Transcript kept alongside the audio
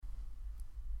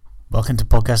Welcome to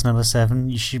podcast number 7.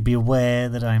 You should be aware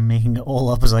that I'm making it all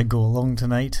up as I go along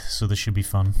tonight, so this should be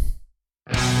fun.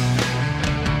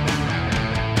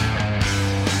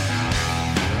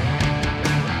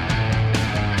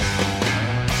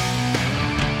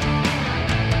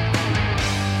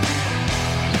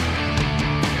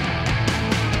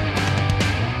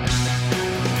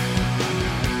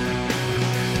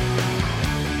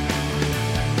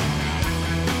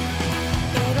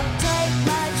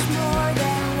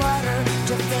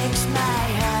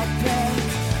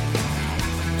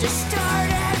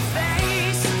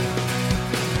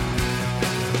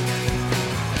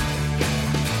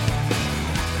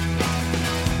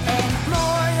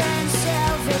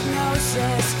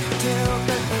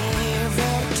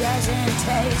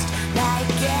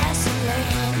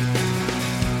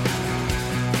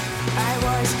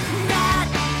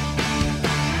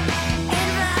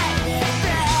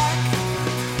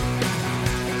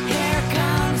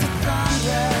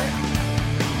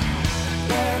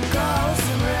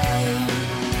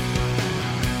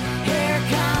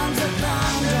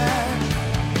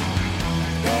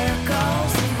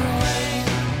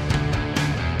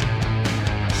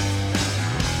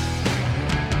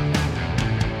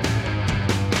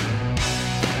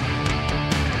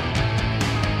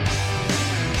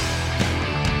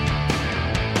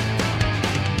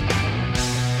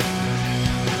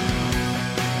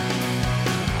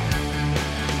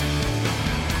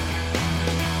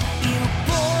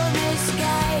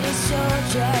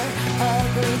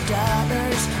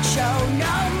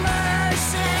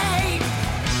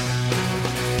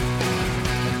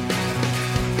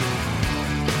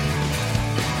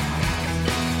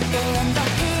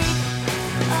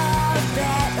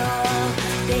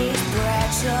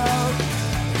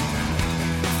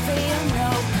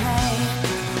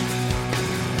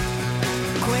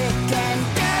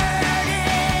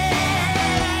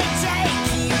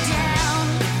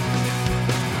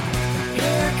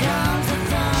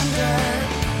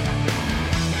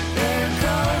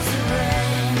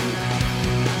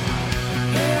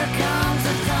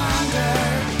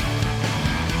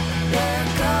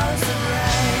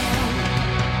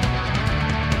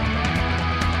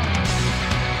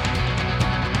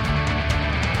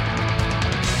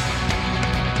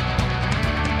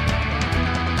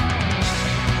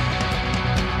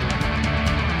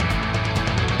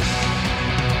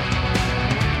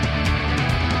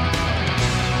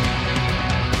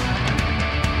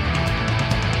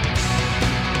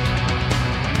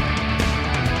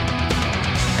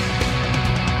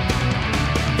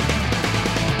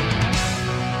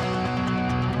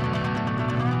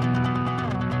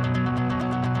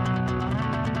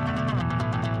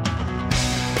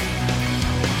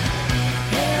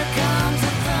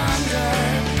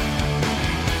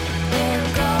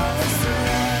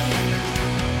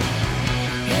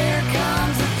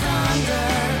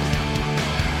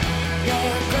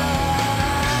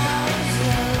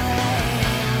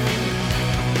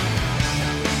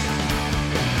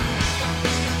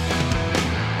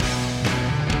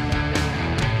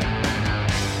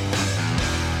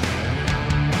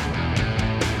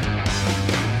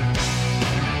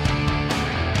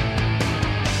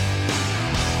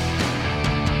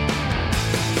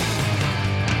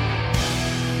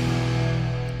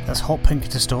 Hot Pink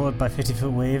Distorted by 50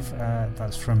 Foot Wave.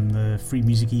 That's from the Free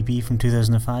Music EP from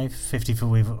 2005. 50 Foot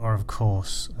Wave are, of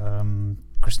course,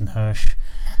 Kristen Hirsch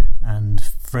and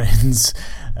friends.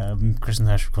 Kristen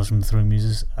Hirsch, of course, from the Throwing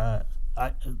Muses.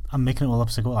 I'm making it all up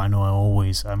as I go. I know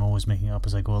I'm always making it up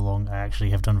as I go along. I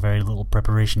actually have done very little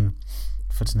preparation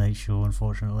for tonight's show,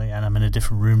 unfortunately, and I'm in a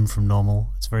different room from normal.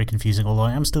 It's very confusing, although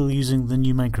I am still using the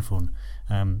new microphone.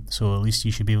 So at least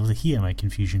you should be able to hear my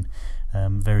confusion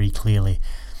very clearly.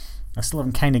 I still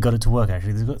haven't kind of got it to work,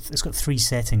 actually. It's got 3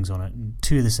 settings on it, and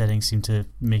 2 of the settings seem to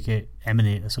make it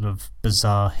emanate a sort of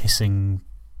bizarre, hissing,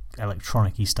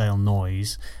 electronic-y style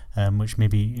noise, which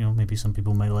maybe some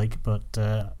people might like, but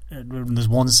there's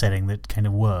one setting that kind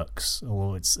of works,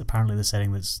 although it's apparently the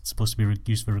setting that's supposed to be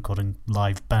used for recording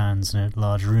live bands in a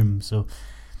large room, so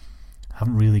I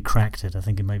haven't really cracked it. I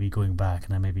think it might be going back,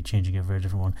 and I may be changing it for a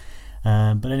different one.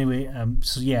 But anyway, I'm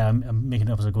making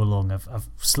it up as I go along. I've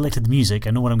selected the music.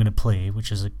 I know what I'm going to play,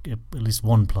 which is at least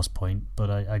one plus point, but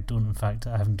I don't, in fact,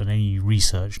 I haven't done any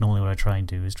research. Normally what I try and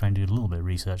do is a little bit of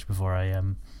research before I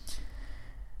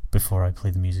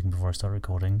play the music and before I start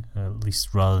recording, at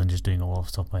least rather than just doing it all off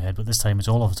the top of my head. But this time it's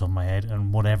all off the top of my head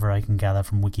and whatever I can gather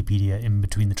from Wikipedia in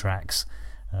between the tracks.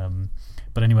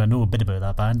 But anyway, I know a bit about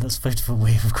that band. That's 50 Foot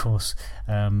Wave, of course.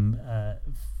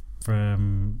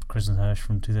 From Kristen Hirsch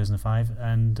from 2005,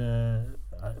 and I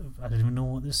don't even know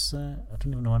what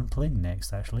I'm playing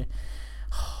next, actually.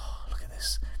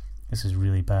 This is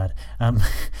really bad.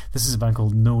 This is a band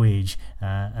called No Age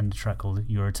and a track called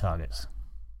You're a Target.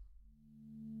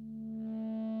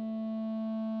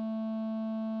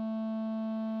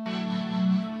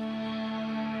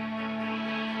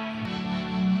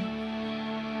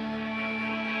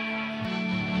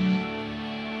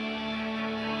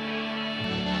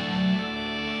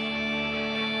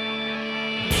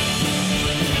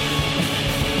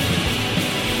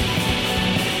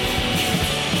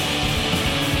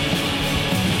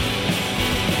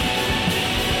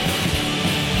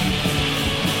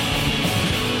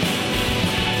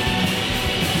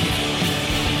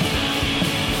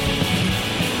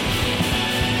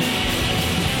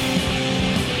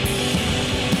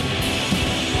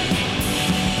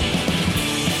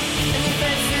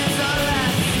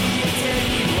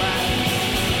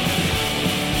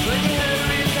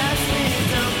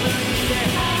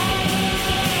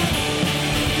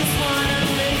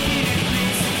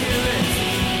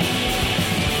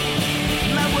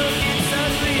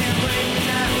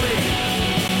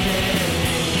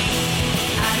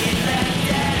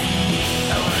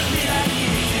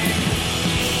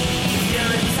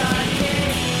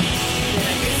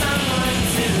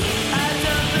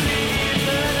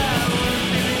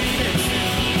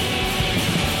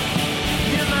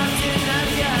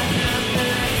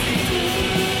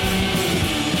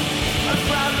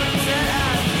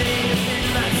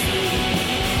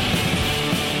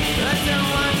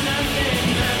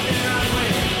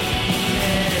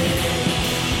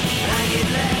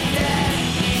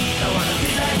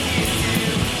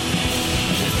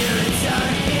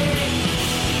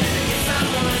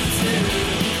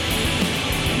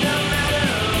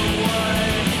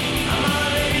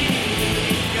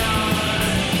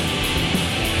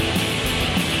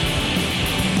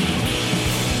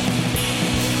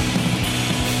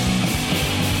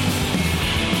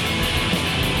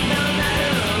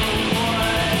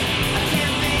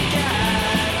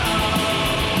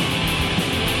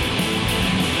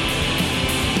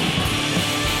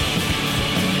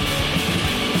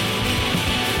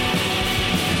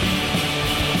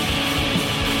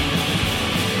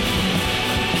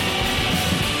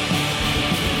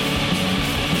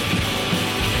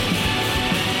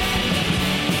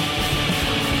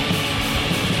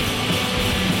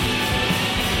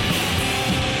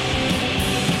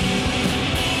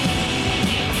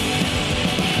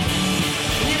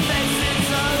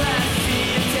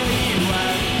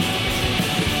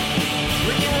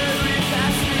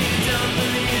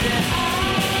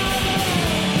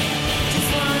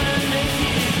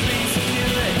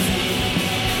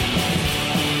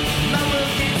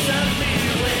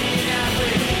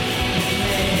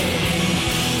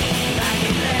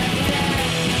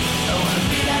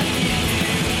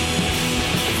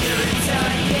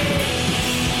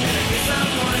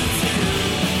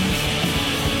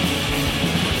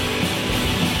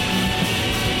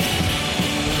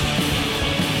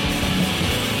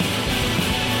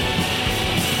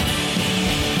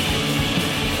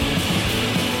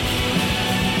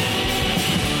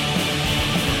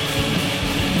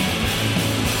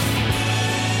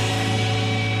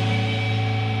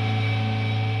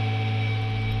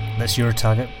 That's Your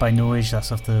Target by No Age.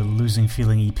 That's off the Losing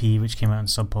Feeling EP, which came out in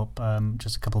Sub Pop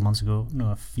just a couple of months ago.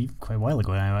 No, quite a while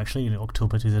ago now, actually, in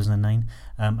October 2009.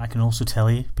 I can also tell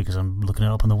you, because I'm looking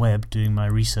it up on the web, doing my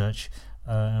research,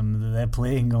 that they're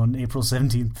playing on April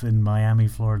 17th in Miami,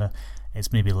 Florida.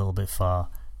 It's maybe a little bit far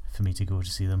for me to go to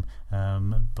see them,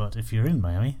 but if you're in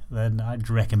Miami, then I'd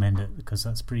recommend it, because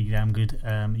that's pretty damn good.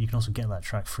 You can also get that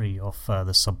track free off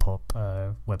the Sub Pop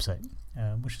website,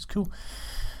 which is cool.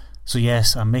 So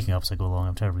yes, I'm making up as I go along.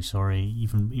 I'm terribly sorry,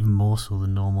 even more so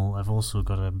than normal. I've also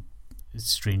got a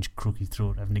strange croaky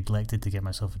throat. I've neglected to get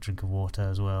myself a drink of water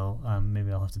as well.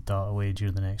 Maybe I'll have to dart away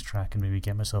during the next track and maybe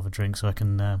get myself a drink so I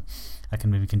can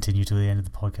maybe continue to the end of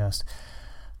the podcast.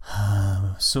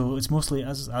 So it's mostly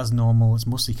as normal. It's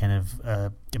mostly kind of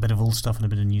a bit of old stuff and a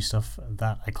bit of new stuff.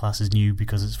 That I class as new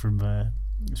because it's from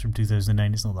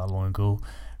 2009. It's not that long ago,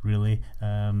 really.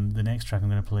 The next track I'm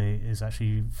going to play is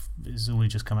only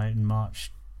just come out in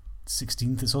March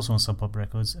 16th. It's also on Sub Pop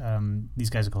Records. These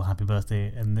guys are called Happy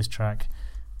Birthday, and this track,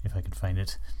 if I can find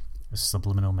it, is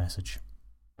Subliminal Message.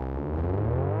 Why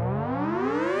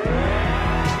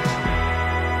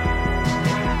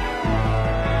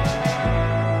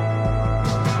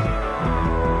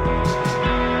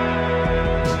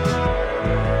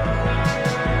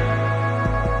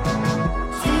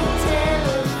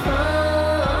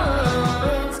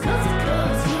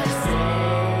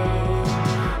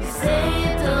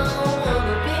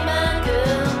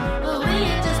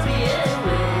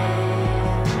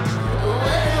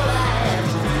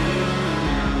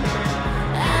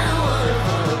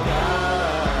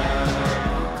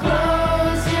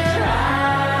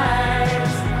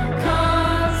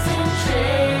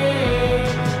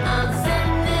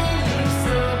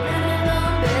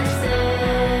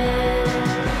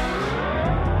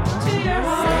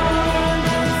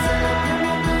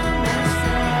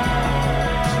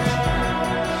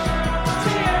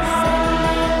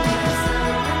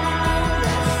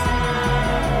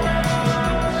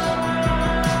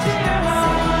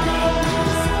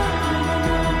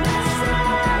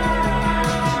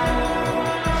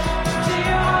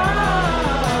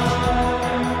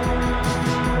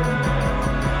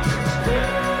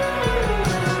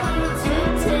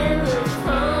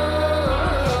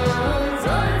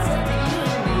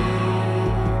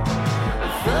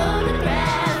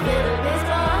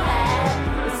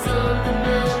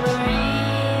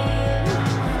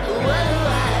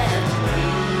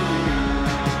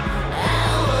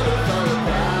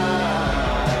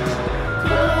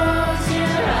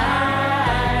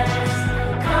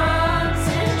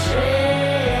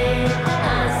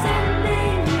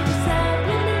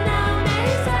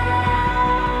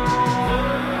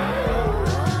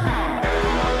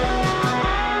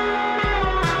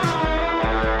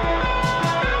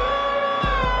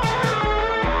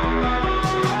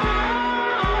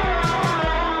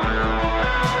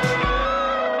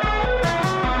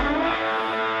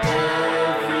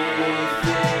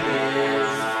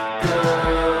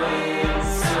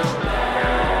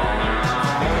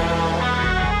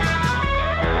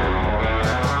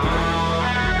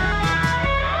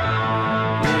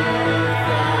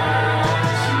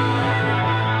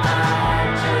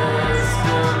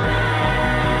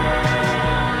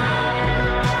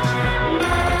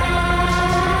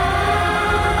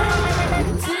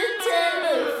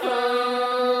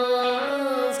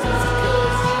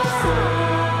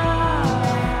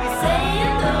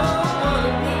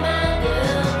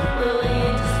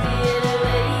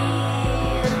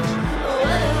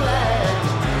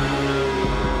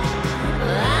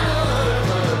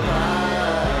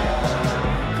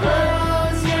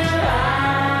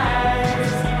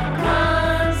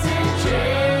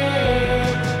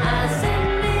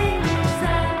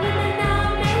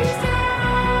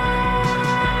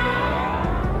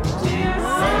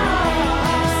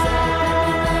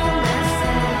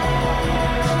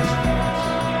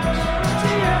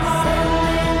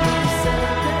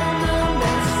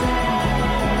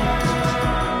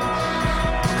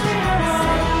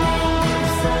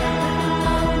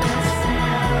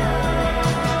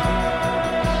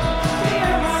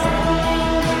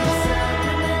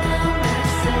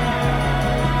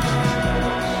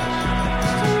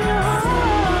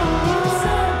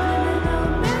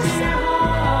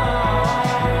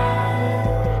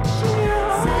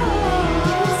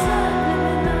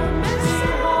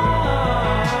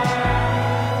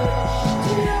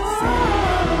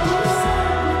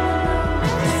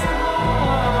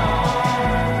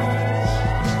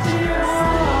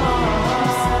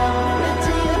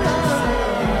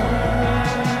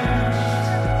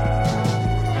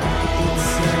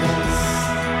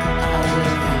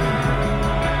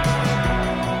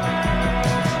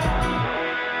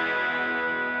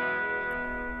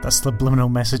subliminal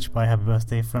message by Happy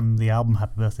Birthday from the album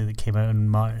Happy Birthday that came out on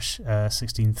March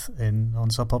 16th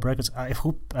on Sub Pop Records. I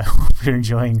hope you're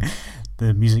enjoying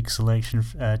the music selection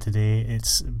today.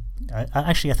 It's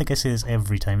I think I say this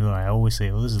every time, don't I? I always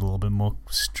say, this is a little bit more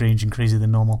strange and crazy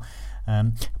than normal.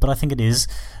 But I think it is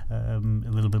a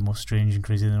little bit more strange and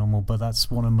crazy than normal. But that's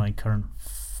one of my current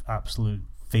absolute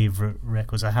favourite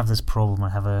records. I have this problem.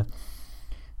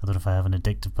 I don't know if I have an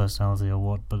addictive personality or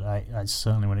what, but I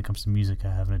certainly, when it comes to music, I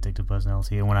have an addictive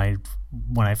personality. And when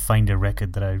I find a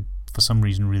record that I, for some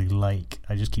reason, really like,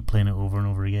 I just keep playing it over and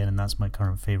over again, and that's my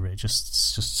current favourite. It's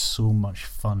just so much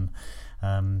fun.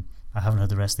 I haven't heard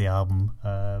the rest of the album,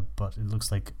 but it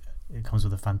looks like it comes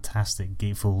with a fantastic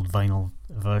gatefold vinyl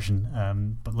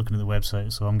version. But looking at the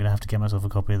website, so I'm going to have to get myself a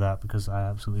copy of that because I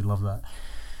absolutely love that.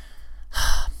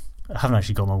 I haven't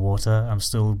actually got my water. I'm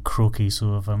still croaky,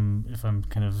 so if I'm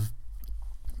kind of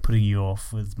putting you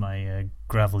off with my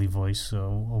gravelly voice or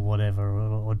whatever,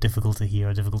 or difficult to hear,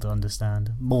 or difficult to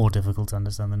understand, more difficult to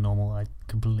understand than normal, I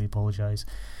completely apologise.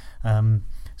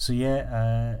 So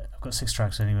yeah, I've got 6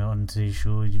 tracks anyway on today's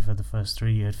show. You've heard the first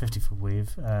 3. You heard 50 Foot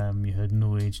Wave, you heard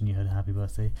No Age, and you heard Happy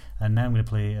Birthday. And now I'm going to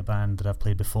play a band that I've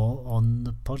played before on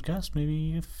the podcast,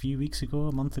 maybe a few weeks ago,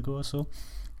 a month ago or so.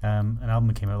 An album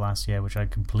that came out last year, which I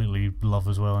completely love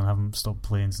as well, and haven't stopped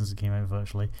playing since it came out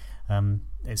virtually.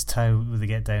 It's Tau with the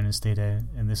Get Down and Stay Down,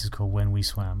 and this is called When We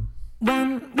Swam.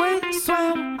 When we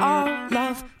swam our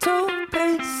love to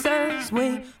pieces,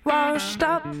 we washed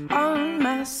up on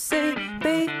messy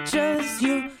beaches.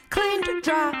 You cleaned it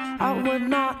dry, I would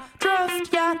not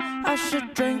drift yet. I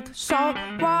should drink salt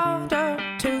water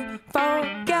to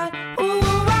forget. Ooh,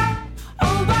 why,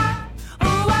 oh, why,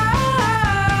 oh,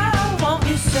 why won't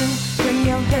you sing? Bring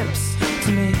your hips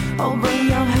to me, oh, bring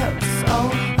your hips,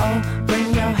 oh, oh,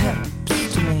 bring your hips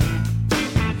to me.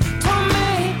 To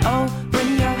me, oh,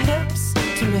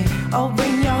 oh,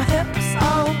 bring your hips,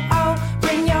 oh, oh,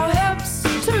 bring your hips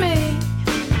to me,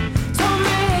 to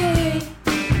me,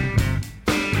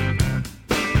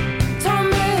 to me, to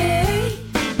me,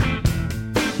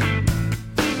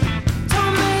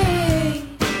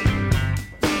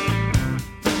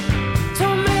 to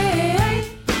me.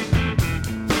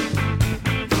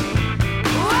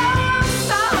 Well,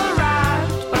 I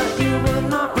arrived, but you would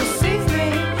not receive me.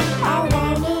 I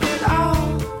wanted it all,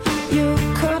 you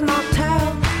could not tell.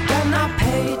 I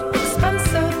paid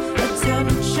expensive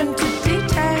attention to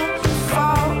detail.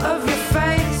 Fall of your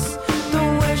face, the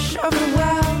wish of the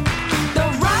well, the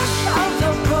rush of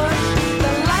the push,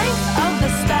 the length of the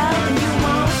spell. And you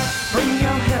won't bring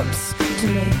your hips to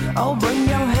me. Oh, bring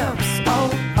your hips. Oh,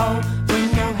 oh, bring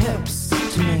your hips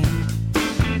to me.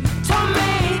 To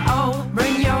me, oh,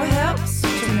 bring your hips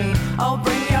to me. Oh,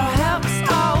 bring your hips.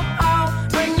 Oh, oh,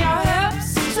 bring your hips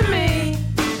to me.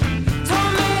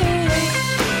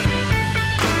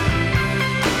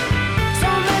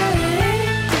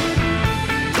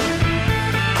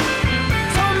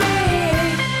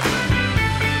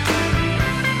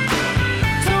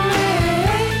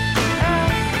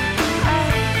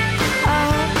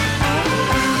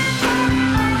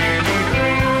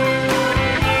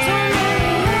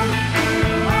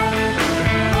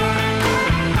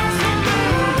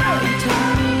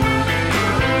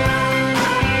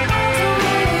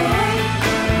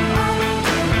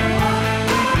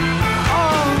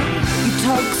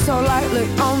 So lightly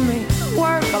on me,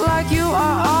 work like you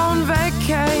are on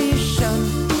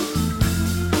vacation.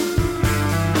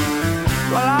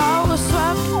 While I was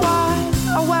swept wide,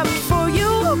 I wept for you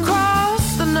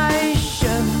across the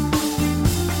nation.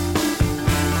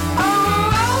 Oh,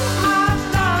 my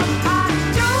love, I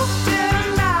do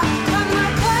deny when they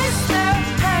place their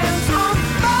hands on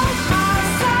both my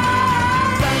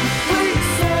sides. Then we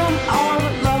swim our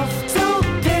love to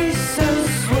pieces,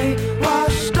 we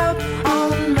washed up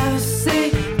on messy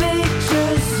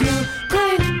beaches. You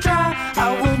cleaned it dry, I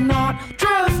would not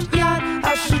drift yet.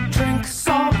 I should drink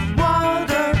salt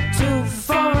water to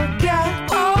forget.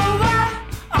 Oh, why,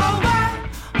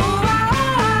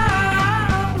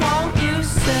 won't you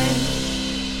sing?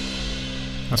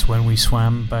 That's When We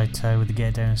Swam by Tau with the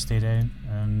Get Down and Stay Down,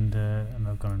 and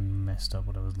I've gone and messed up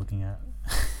what I was looking at.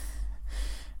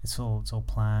 It's all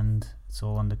planned. It's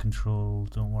all under control.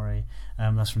 Don't worry.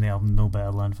 That's from the album No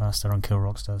Better Learn Faster on Kill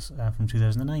Rockstars from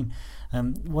 2009.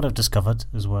 What I've discovered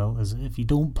as well is if you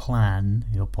don't plan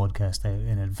your podcast out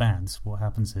in advance, what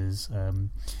happens is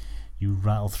you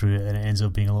rattle through it and it ends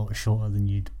up being a lot shorter than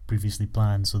you'd previously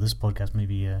planned. So this podcast may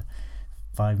be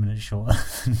 5 minutes shorter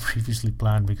than previously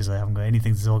planned because I haven't got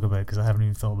anything to talk about because I haven't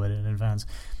even thought about it in advance.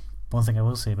 One thing I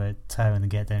will say about Tau and the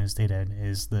Get Down and Stay Down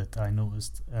is that I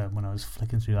noticed when I was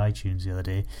flicking through iTunes the other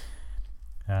day,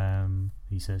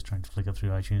 He says, trying to flick up through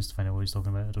iTunes to find out what he's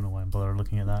talking about. I don't know why I'm bothered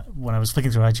looking at that. When I was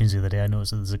flicking through iTunes the other day, I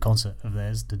noticed that there's a concert of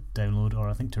theirs to download, or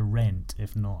I think to rent.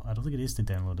 If not, I don't think it is to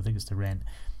download. I think it's to rent.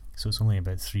 So it's only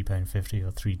about £3.50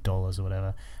 or $3 or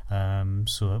whatever.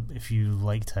 So if you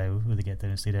liked how they get down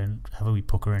and stay down, have a wee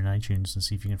poke around iTunes and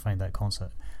see if you can find that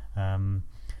concert,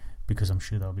 because I'm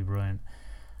sure that'll be brilliant.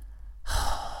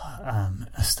 I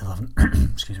still haven't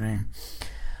excuse me,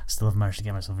 still haven't managed to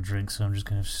get myself a drink, so I'm just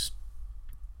kind of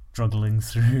struggling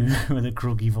through with a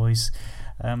croaky voice.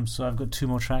 So I've got 2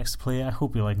 more tracks to play. I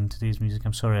hope you're liking today's music.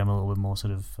 I'm sorry I'm a little bit more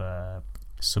sort of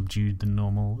subdued than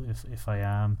normal, if I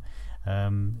am.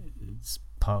 It's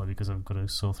partly because I've got a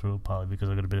sore throat, partly because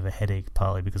I've got a bit of a headache,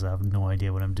 partly because I have no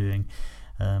idea what I'm doing.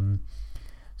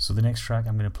 So the next track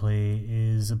I'm going to play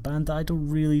is a band that I don't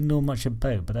really know much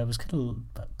about, but I was kind of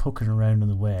poking around on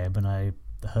the web and I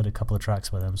heard a couple of tracks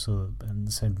by them, and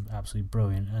they sound absolutely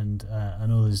brilliant. And I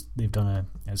know they've done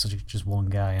it's such just one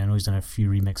guy. I know he's done a few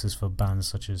remixes for bands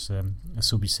such as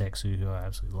Asobi Sexu, who I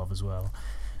absolutely love as well.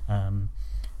 And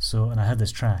I had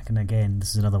this track, and again,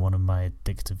 this is another one of my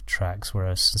addictive tracks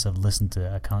where since I've listened to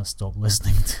it, I can't stop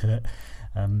listening to it.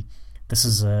 This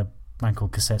is a band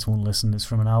called Cassettes Won't Listen. It's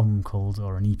from an album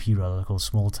or an EP rather, called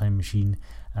Small Time Machine,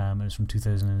 and it's from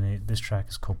 2008. This track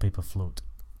is called Paper Float.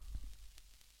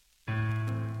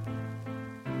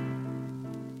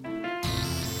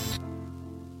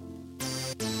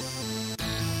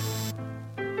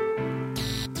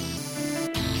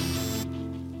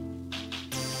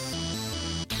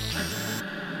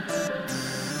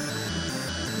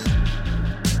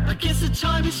 I guess the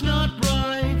time is not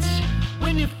right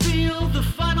when you feel the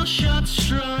final shot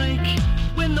strike,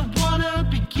 when the water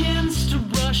begins to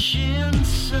rush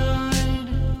inside.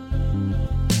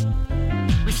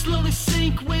 We slowly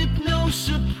sink with no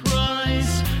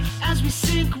surprise as we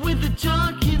sink with the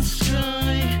darkened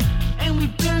sky, and we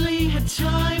barely had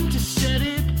time to set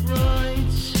it right.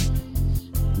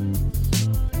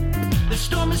 The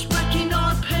storm is wrecking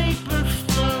our paper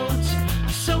float,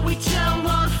 so we tell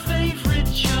our favorite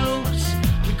jokes.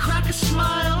 We crack a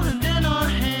smile and then our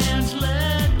hands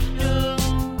let go.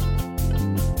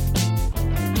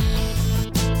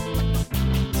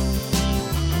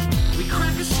 We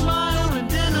crack a smile and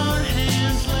then our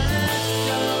hands let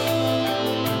go.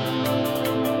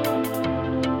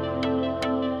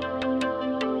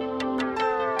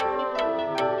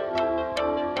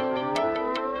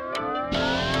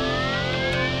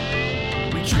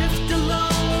 We drift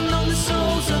alone on the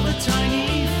soles of a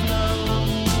tiny float,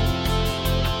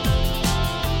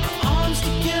 arms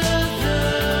together,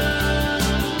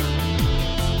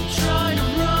 try to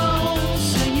roll,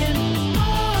 singing,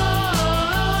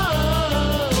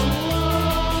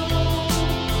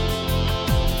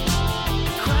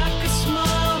 crack a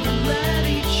smile and let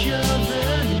each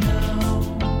other know,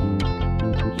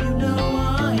 you know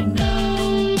I know.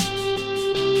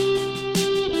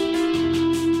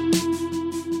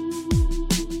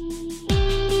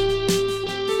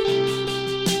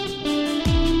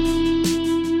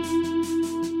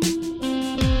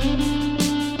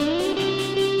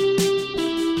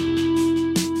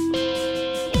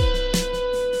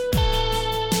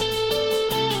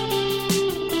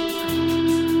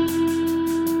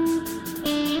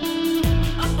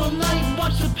 Up all night,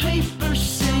 watch the paper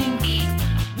sink.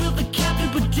 Will the captain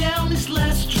put down his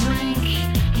last drink?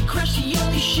 He crashed the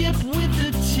only ship with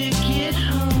a ticket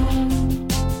home.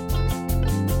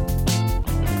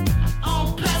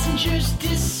 All passengers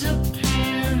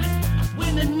disappear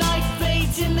when the night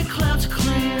fades and the clouds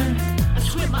clear. I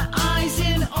squint my eyes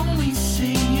and only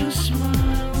see you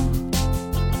smile.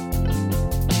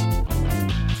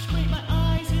 I squint my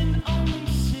eyes and only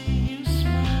see you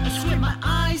smile. I squint my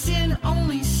eyes and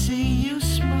only see you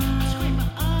smile. I squint my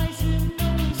eyes and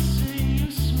only see you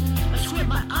smile. I squint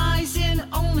my eyes and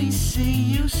only see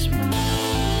you smile.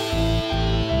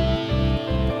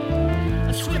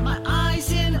 I squint my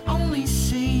eyes and only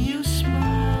see you smile.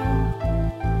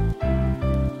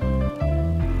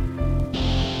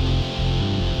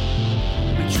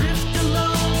 We drift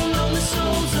alone on the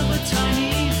soles of a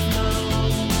tiny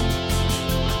float,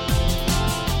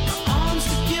 arms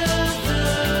together,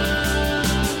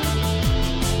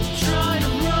 try to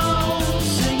roll,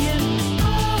 singing,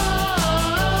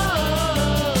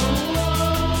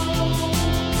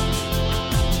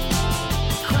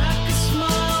 crack a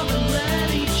smile and let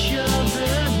each other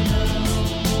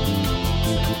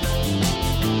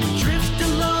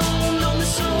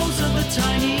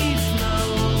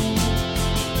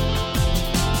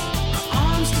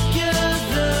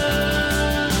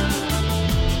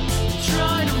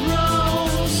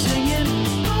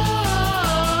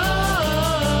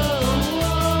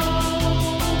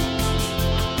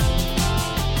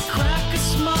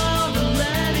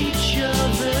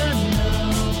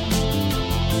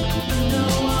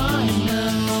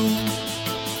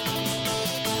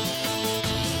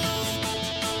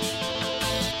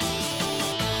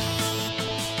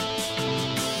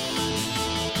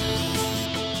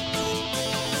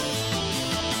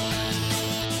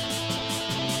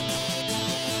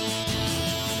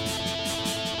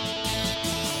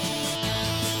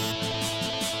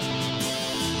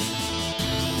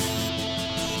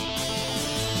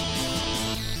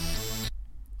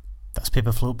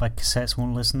Paper Float by Cassettes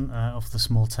Won't Listen off the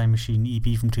Small Time Machine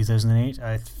EP from 2008.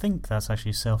 I think that's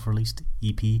actually a self-released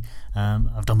EP.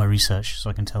 I've done my research, so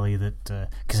I can tell you that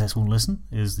Cassettes Won't Listen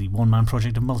is the one-man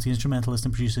project of multi-instrumentalist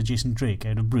and producer Jason Drake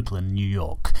out of Brooklyn, New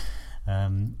York.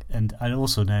 And I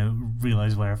also now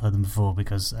realise where I've heard them before,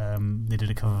 because they did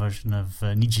a cover version of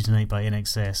Need You Tonight by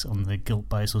NXS on the Guilt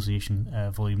by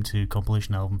Association Volume 2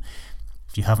 compilation album.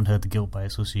 If you haven't heard the Guilt by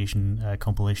Association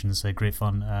compilations, they're great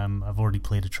fun. I've already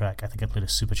played a track. I think I played a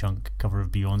Superchunk cover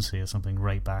of Beyonce or something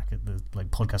right back at the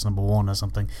podcast number 1 or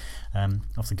something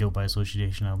off the Guilt by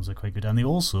Association albums. Are quite good. And they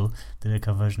also did a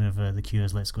cover version of The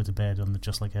Cure's Let's Go to Bed on the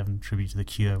Just Like Heaven tribute to The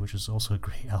Cure, which is also a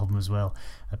great album as well.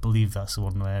 I believe that's the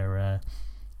one where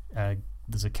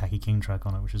there's a Khaki King track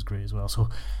on it, which is great as well. So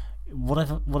what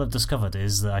I've discovered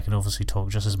is that I can obviously talk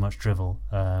just as much drivel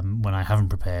when I haven't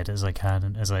prepared as I can,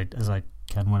 and as I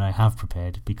can when I have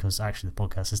prepared, because actually the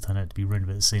podcast has turned out to be around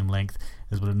about the same length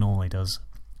as what it normally does,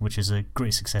 which is a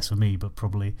great success for me, but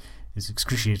probably is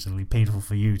excruciatingly painful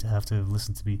for you to have to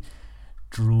listen to me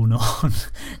drone on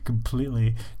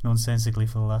completely nonsensically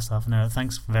for the last half an hour.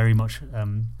 Thanks very much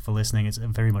for listening. It's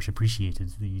very much appreciated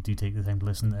that you do take the time to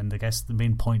listen, and I guess the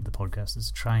main point of the podcast is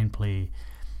to try and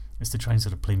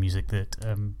sort of play music that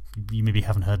you maybe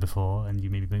haven't heard before and you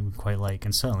maybe quite like.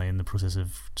 And certainly in the process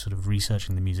of sort of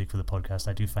researching the music for the podcast,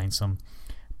 I do find some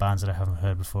bands that I haven't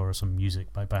heard before, or some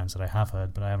music by bands that I have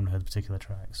heard but I haven't heard particular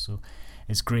tracks. So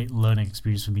it's a great learning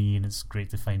experience for me, and it's great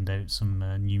to find out some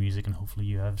new music, and hopefully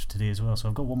you have today as well. So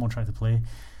I've got one more track to play,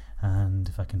 and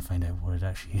if I can find out what it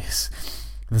actually is.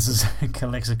 This is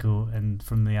Calexico, and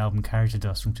from the album Character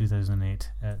Dust from 2008,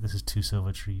 this is Two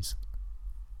Silver Trees.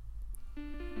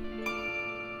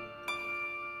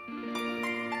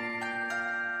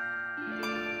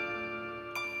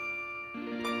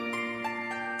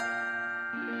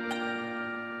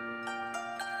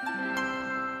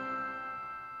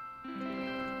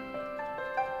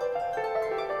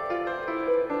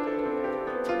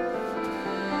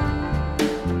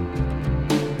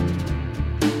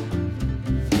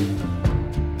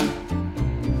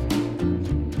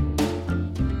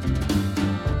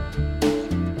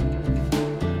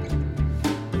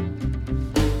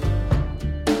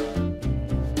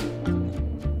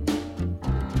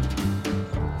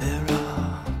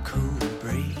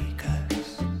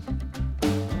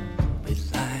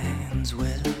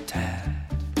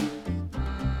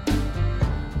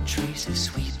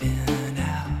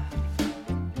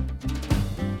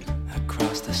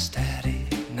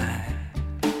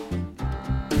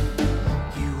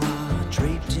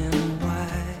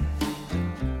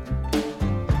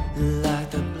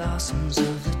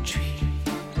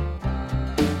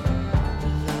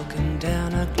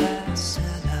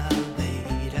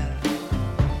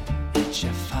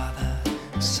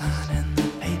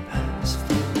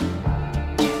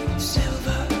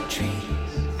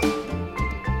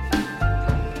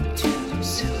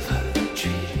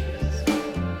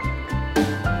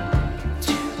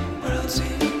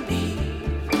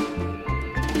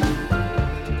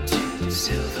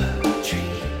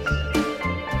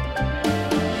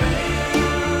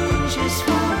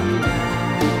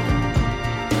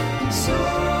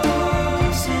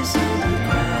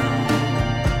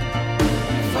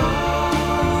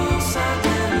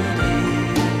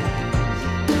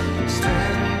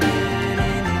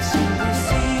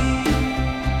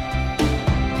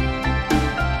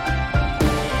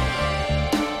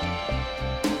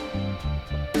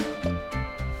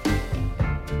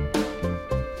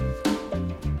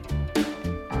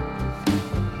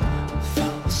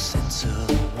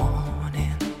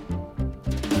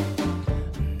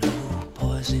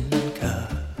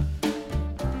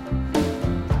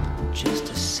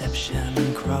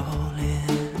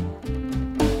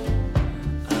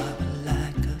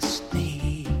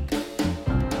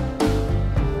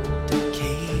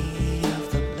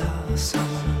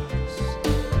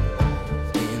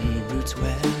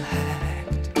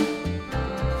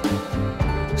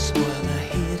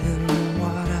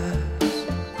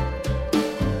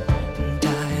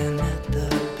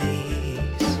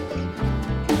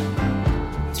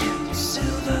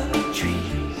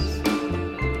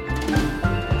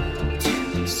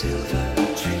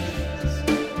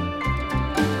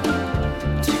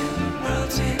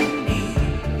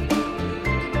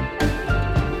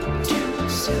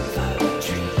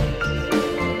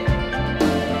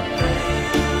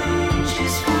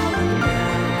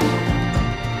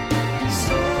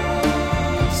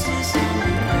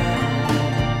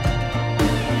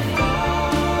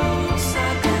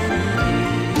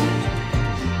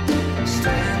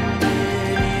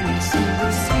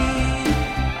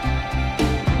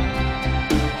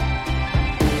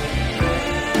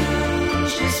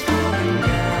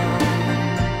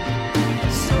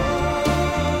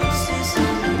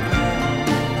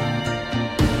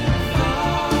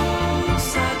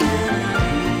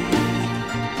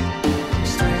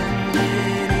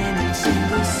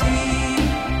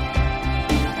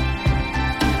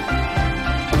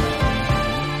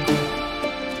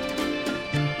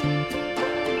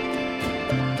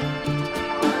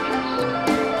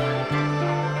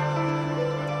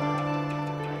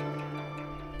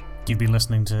 You've been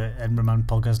listening to Edinburgh Man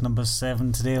podcast number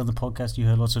 7. Today on the podcast you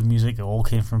heard lots of music. It all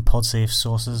came from PodSafe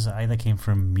sources. It either came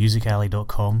from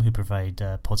musicalley.com, who provide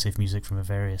PodSafe music from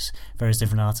various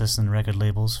different artists and record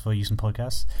labels for use in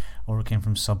podcasts, or it came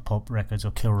from Sub Pop Records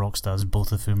or Kill Rock Stars,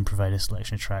 both of whom provide a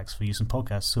selection of tracks for use in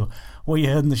podcasts. So what you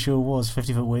heard in the show was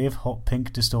 50 Foot Wave, Hot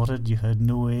Pink Distorted. You heard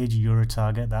No Age, You're a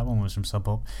Target. That one was from Sub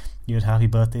Pop. You had Happy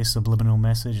Birthday, Subliminal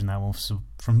Message, and that one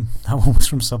was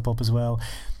from Sub Pop as well.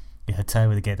 You had Tie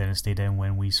with the Get Down and Stay Down,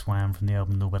 When We Swam from the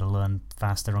album Know Better Learn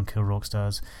Faster on Kill Rock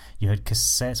Stars. You had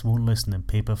Cassettes Won't Listen and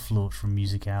Paper Float from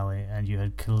Music Alley, and you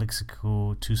had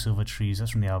Calixico, Two Silver Trees.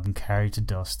 That's from the album Carried to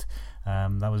Dust.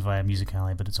 That was via Music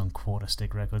Alley, but it's on Quarter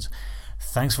Stick Records.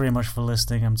 Thanks very much for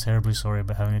listening. I'm terribly sorry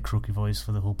about having a croaky voice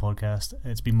for the whole podcast.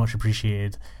 It's been much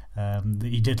appreciated that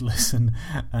you did listen,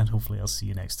 and hopefully I'll see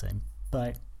you next time.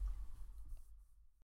 Bye.